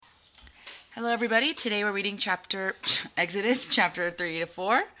Hello, everybody. Today we're reading Exodus chapter 3 to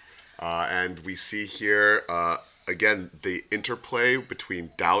 4. And we see here, again, the interplay between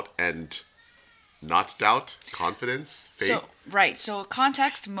doubt and not doubt, confidence, So, faith. right. So,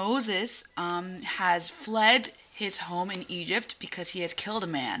 context: Moses has fled his home in Egypt because he has killed a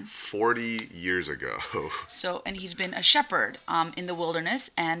man. 40 years ago. So, and he's been a shepherd in the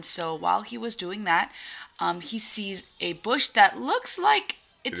wilderness. And so, while he was doing that, he sees a bush that looks like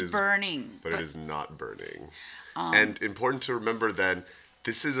It it's is, burning, but it is not burning. And important to remember then,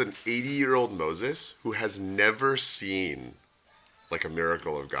 this is an 80-year-old Moses who has never seen like a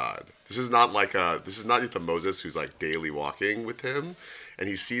miracle of God. This is not yet the Moses who's like daily walking with him, and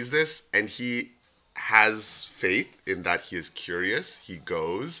he sees this and he has faith in that he is curious. He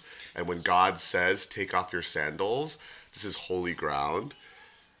goes, and when God says, "Take off your sandals, this is holy ground,"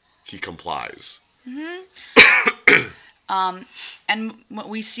 he complies. And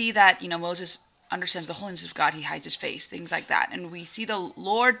we see that Moses understands the holiness of God. He hides his face, things like that. And we see the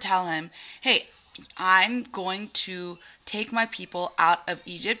Lord tell him, "Hey, I'm going to take my people out of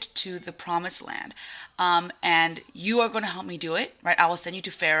Egypt to the promised land, and you are going to help me do it, right? I will send you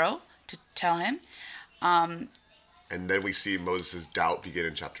to Pharaoh to tell him." And then we see Moses' doubt begin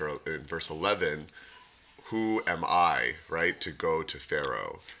in verse 11. Who am I, right, to go to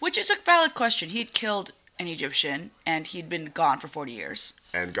Pharaoh? Which is a valid question. He'd killed an Egyptian and he'd been gone for 40 years.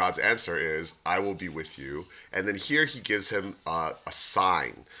 And God's answer is, "I will be with you." And then here he gives him a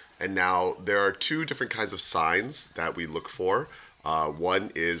sign. And now there are two different kinds of signs that we look for.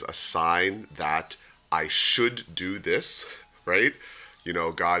 One is a sign that I should do this, right?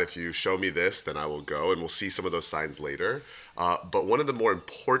 God, if you show me this, then I will go. And we'll see some of those signs later. But one of the more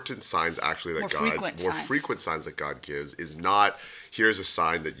important signs, actually, More frequent signs. frequent signs that God gives is not, here's a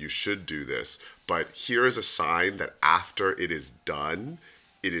sign that you should do this, but here is a sign that after it is done,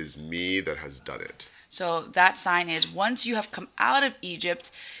 it is me that has done it. So that sign is, once you have come out of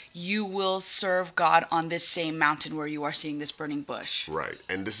Egypt, you will serve God on this same mountain where you are seeing this burning bush. Right.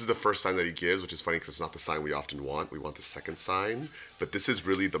 And this is the first sign that he gives, which is funny because it's not the sign we often want. We want the second sign. But this is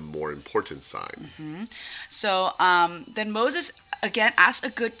really the more important sign. So then Moses again asks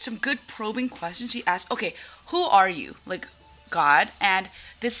some good probing questions. He asks, "Okay, who are you?" Like God, and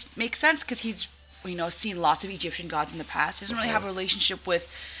this makes sense because he's seen lots of Egyptian gods in the past. He doesn't really have a relationship with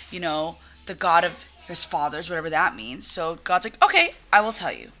the God of his fathers, whatever that means. So God's like, "Okay, I will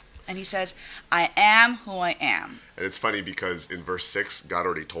tell you." And he says, "I am who I am." And it's funny because in verse 6, God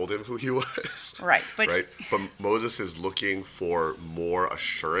already told him who he was. Right, but right? But Moses is looking for more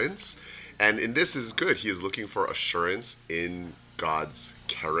assurance. And in this is good. He is looking for assurance in God's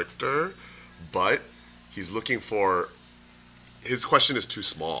character. But he's looking for, his question is too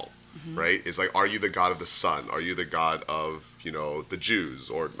small, right? It's like, are you the God of the sun? Are you the God of, the Jews?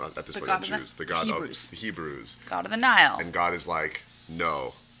 Or not at this point, not Jews. The God Hebrews. of the Hebrews. God of the Nile. And God is like,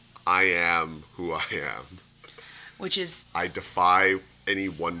 no, I am who I am. Which is I defy any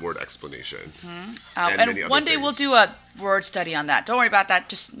one-word explanation. and many other one day we'll things. do a word study on that. Don't worry about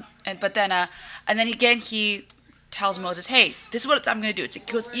that. And then again he tells Moses, "Hey, this is what I'm going to do." It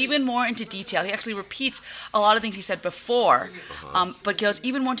goes even more into detail. He actually repeats a lot of things he said before, but goes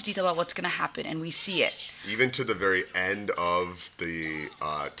even more into detail about what's going to happen, and we see it. Even to the very end of the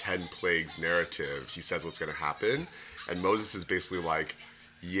 10 plagues narrative, he says what's going to happen. And Moses is basically like,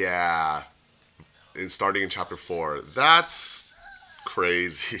 yeah, and starting in chapter 4, that's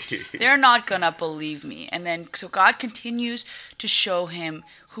crazy. They're not gonna believe me. And then so God continues to show him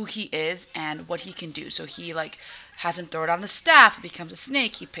who he is and what he can do. So he has him throw it on the staff, it becomes a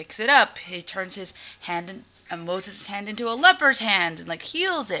snake, he picks it up, he turns his hand and Moses' hand into a leper's hand and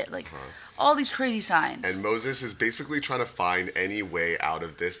heals it. All these crazy signs. And Moses is basically trying to find any way out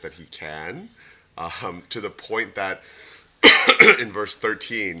of this that he can, to the point that in verse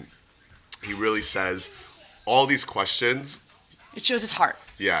 13, he really says, all these questions, It shows his heart.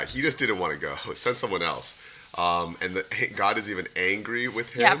 yeah, he just didn't want to go. Send someone else. God is even angry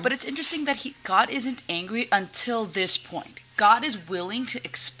with him. Yeah, but it's interesting that God isn't angry until this point. God is willing to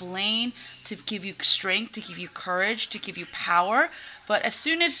explain, to give you strength, to give you courage, to give you power. But as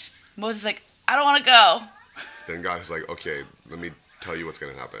soon as Moses is like, "I don't want to go," Then God is like, okay, let me tell you what's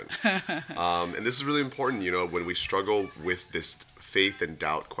going to happen. And this is really important, when we struggle with this faith and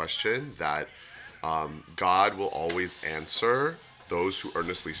doubt question, that God will always answer those who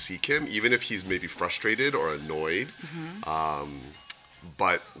earnestly seek him, even if he's maybe frustrated or annoyed.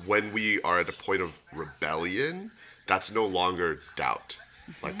 But when we are at a point of rebellion, that's no longer doubt.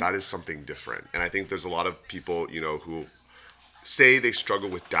 That is something different. And I think there's a lot of people, who say they struggle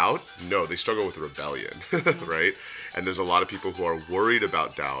with doubt. No, they struggle with rebellion, right? And there's a lot of people who are worried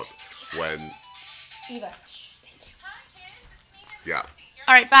about doubt when Eva. yeah.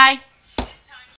 All right, bye.